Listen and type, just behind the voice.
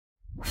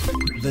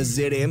The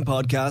ZM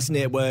Podcast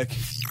Network.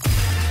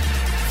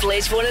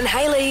 Fletch, Vaughan and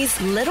Hayley's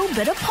Little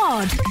Bitta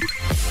Pod.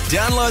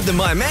 Download the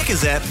My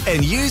Macca's app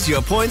and use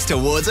your points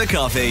towards a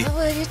coffee. What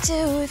would you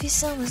do if your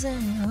son was at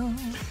home?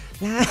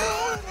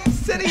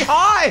 City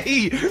High!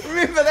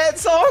 Remember that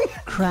song?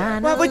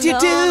 Crying What would you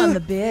alone do? on the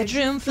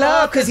bedroom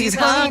floor? Cause he's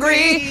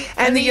hungry,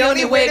 and the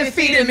only way to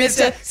feed him is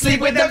to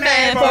sleep with the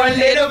man for a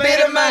little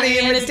bit of money,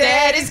 and his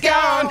daddy's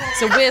gone.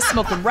 So we're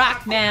smoking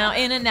rock now,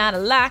 in and out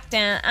of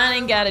lockdown. I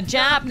ain't got a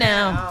job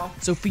now.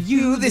 So for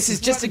you, this is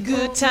just a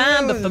good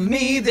time, but for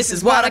me, this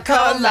is what I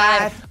call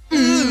life.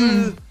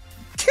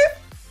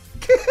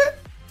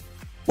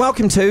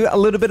 Welcome to A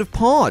Little Bit of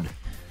Pod.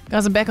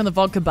 Guys, I'm back on the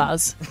vodka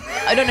buzz.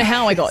 I don't know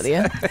how I got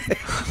there.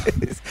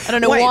 I don't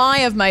know Wait.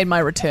 why I've made my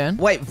return.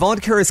 Wait,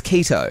 vodka is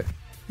keto.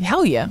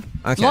 Hell yeah.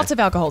 Okay. Lots of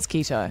alcohol's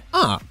keto.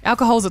 Ah,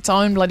 Alcohol's its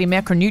own bloody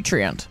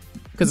macronutrient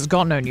because it's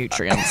got no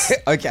nutrients.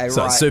 Okay,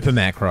 so right. super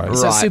macros.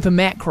 So Right. super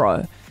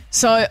macro.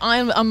 So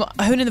I'm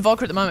hooning the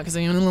vodka at the moment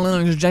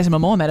because Jason, my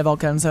mom made a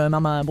vodka, and so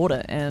Mama bought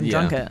it and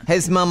drunk it.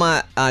 Has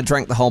Mama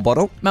drank the whole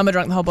bottle? Mama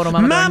drank the whole bottle.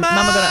 Mama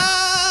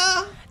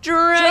gonna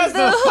drink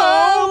the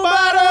whole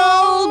bottle!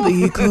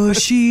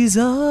 because she's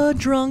a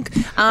drunk.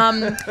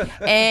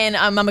 And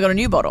Mama got a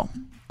new bottle.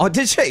 Oh,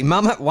 did she?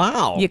 Mama,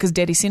 wow. Yeah, because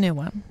Daddy sent her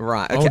one.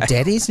 Right, Oh, okay.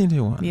 Daddy's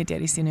into one. Yeah,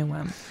 Daddy sent her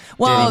one.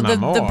 Well, Daddy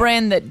the Mamor.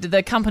 brand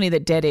the company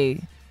that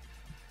Daddy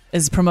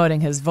is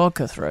promoting his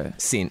vodka through.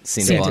 Sent a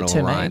Sent bottle, it to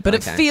me, right, but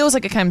okay. it feels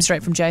like it came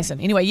straight from Jason.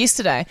 Anyway,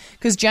 yesterday,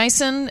 because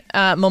Jason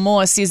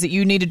Momoa says that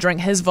you need to drink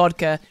his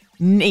vodka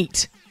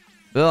neat,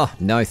 Oh,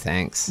 no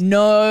thanks.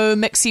 no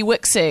mixy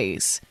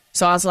wixies.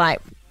 So I was like,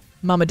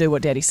 Mama, do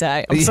what Daddy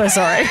say. I'm so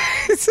sorry.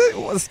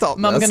 Well, stop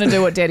Mama this. going to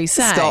do what Daddy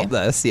say. Stop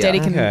this, yeah. Daddy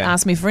can Okay.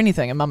 ask me for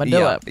anything, and Mama do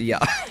Yeah, it. yeah.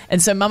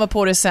 And so Mama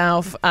poured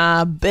herself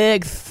a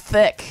big,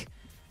 thick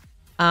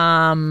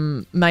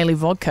Meili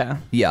vodka.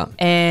 Yeah.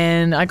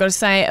 And I got to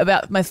say,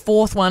 about my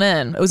fourth one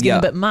in, it was getting Yeah.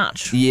 a bit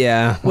much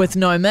Yeah. with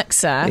no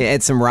mixer. Yeah,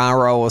 add some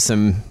Raro or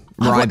some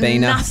I've got Ribena.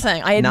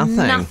 nothing. I had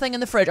nothing in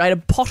the fridge. I had a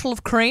bottle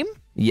of cream.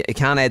 Yeah, you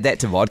can't add that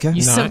to vodka.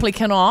 You simply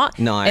cannot.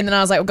 No. And then I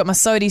was like, I've got my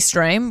soda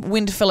stream.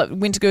 Went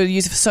to go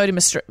use it for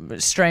soda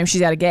stream.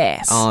 She's out of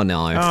gas. Oh,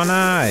 no. Oh,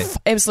 no.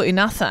 Absolutely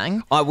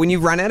nothing. When you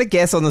run out of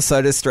gas on the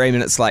soda stream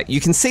and it's like,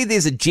 you can see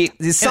there's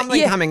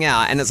something yeah. coming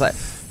out and it's like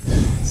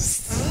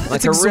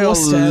It's a real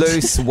exhausted.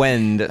 loose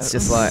wind. It's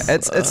just like,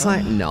 it's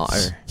like, no.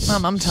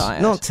 Mum, I'm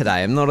tired. Not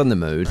today. I'm not in the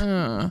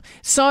mood.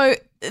 So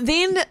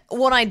then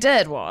what I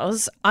did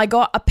was I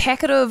got a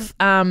packet of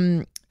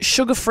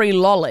sugar-free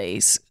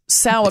lollies,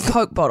 sour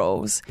Coke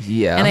bottles.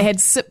 Yeah. And I had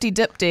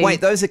Sipty-Dipty.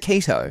 Wait, those are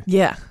keto?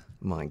 Yeah.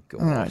 My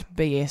God. All right,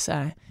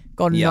 BSA.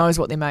 God Yeah. knows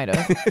what they're made of.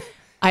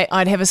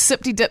 I'd have a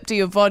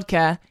Sipty-Dipty of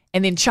vodka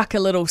and then chuck a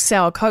little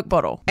sour Coke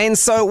bottle. And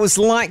so it was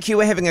like you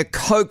were having a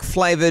Coke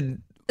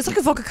flavored. It's like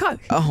a vodka Coke.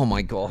 Oh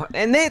my God.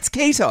 And that's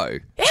keto.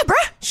 Yeah,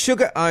 bruh.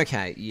 Sugar.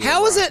 Okay. Yeah,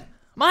 How is right. it?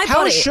 My How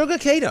body. is sugar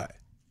keto?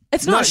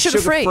 It's No, not it's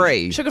sugar-free.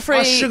 sugar-free. Sugar-free.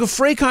 Oh,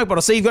 sugar-free Coke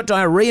bottle. So you've got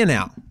diarrhea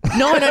now.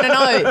 No.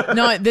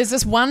 No, there's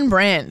this one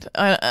brand.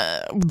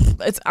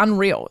 It's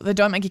unreal. They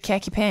don't make you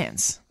cack your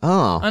pants.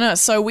 Oh. I know,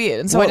 it's so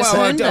weird. And so I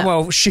turned it.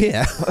 Well,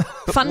 share.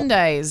 Fun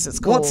Days, it's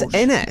called. What's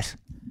in it?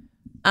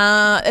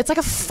 It's like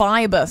a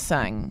fiber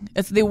thing.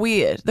 They're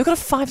weird. They've got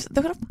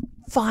a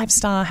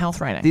 5-star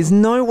health rating. There's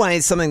no way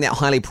something that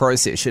highly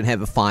processed should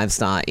have a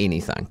 5-star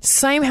anything.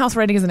 Same health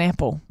rating as an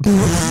apple.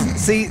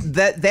 See,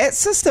 that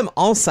system,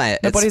 I'll say it,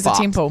 My it's body's fucked.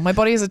 a temple. My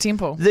body is a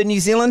temple. The New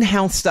Zealand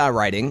health star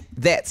rating,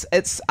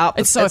 it's up.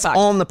 It's so fucked.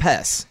 on the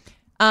piss.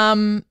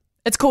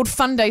 It's called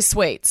Fun Day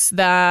Sweets.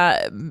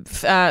 They're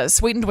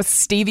sweetened with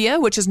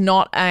stevia, which is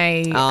not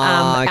a Okay,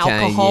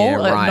 alcohol,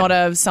 yeah, right. not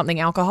a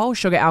something alcohol,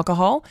 sugar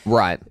alcohol.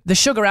 Right. The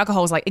sugar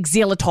alcohol is like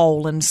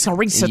xylitol and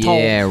sorbitol.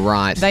 Yeah,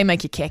 right. They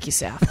make you cack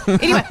yourself.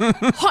 Anyway,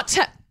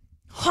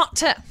 hot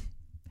tip.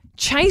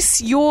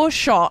 Chase your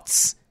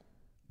shots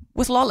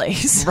with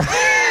lollies.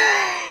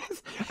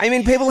 I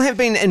mean, people have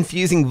been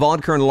infusing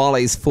vodka and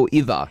lollies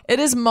forever.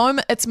 It's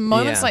moments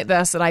Yeah. like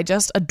this that I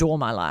just adore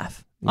my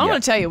life. I Yeah.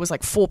 want to tell you, it was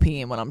like 4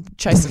 p.m. when I'm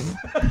chasing.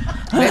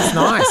 That's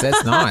nice.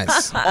 That's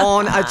nice.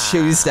 On a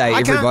Tuesday,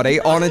 I can't- everybody.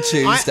 On a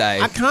Tuesday.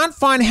 I can't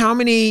find how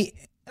many.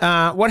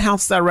 What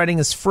health star rating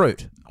is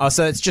fruit? Oh,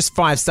 so it's just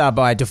 5-star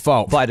by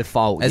default. By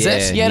default, Is yeah.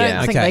 it? Yeah, I don't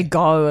think Okay. they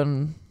go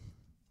and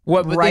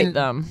What but rate then-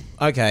 them.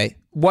 Okay.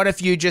 What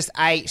if you just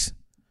ate?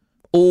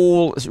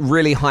 All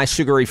really high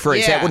sugary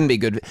fruits. Yeah. That wouldn't be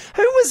good.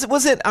 Who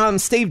was it?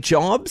 Steve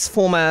Jobs,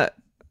 former.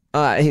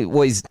 He's not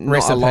Rest in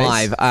peace.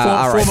 alive.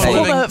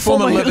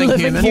 Former RIP. living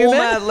human.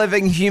 Former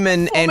living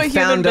human Former and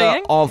human founder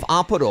being. of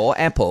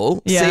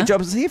Apple. Yeah. Steve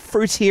Jobs, was he a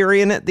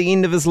fruitarian at the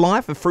end of his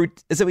life? Is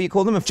that what you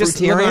call them? A Just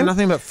living on fruitarian?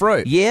 nothing but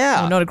fruit.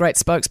 Yeah. Well, not a great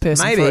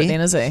spokesperson Maybe. for it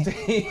then, is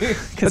he?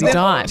 Because he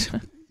died.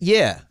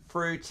 Yeah.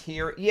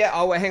 Fruitarian. Yeah,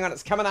 oh, hang on,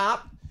 it's coming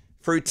up.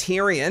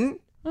 Fruitarian.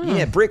 Hmm.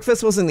 Yeah,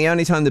 breakfast wasn't the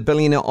only time the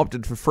billionaire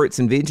opted for fruits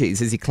and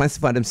veggies, as he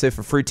classified himself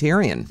a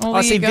fruitarian. Well,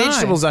 I there see you go.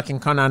 vegetables I can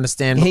kind of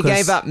understand. He because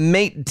gave up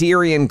meat,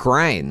 dairy, and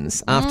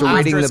grains after reading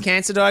after his the...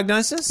 cancer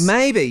diagnosis.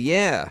 Maybe,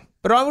 yeah.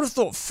 But I would have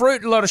thought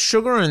fruit, a lot of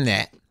sugar in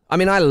that. I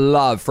mean, I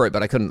love fruit,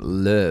 but I couldn't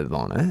live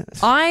on it.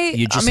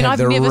 You just have I've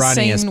the never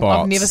runniest seen.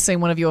 box. I've never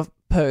seen one of your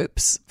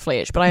poops,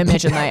 Fletch, but I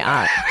imagine they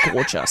are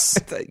gorgeous.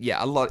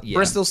 Yeah, a lot. Yeah.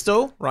 Bristol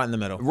stool, right in the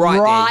middle. Right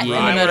Right there. in Yeah.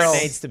 the Where middle.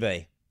 it needs to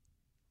be.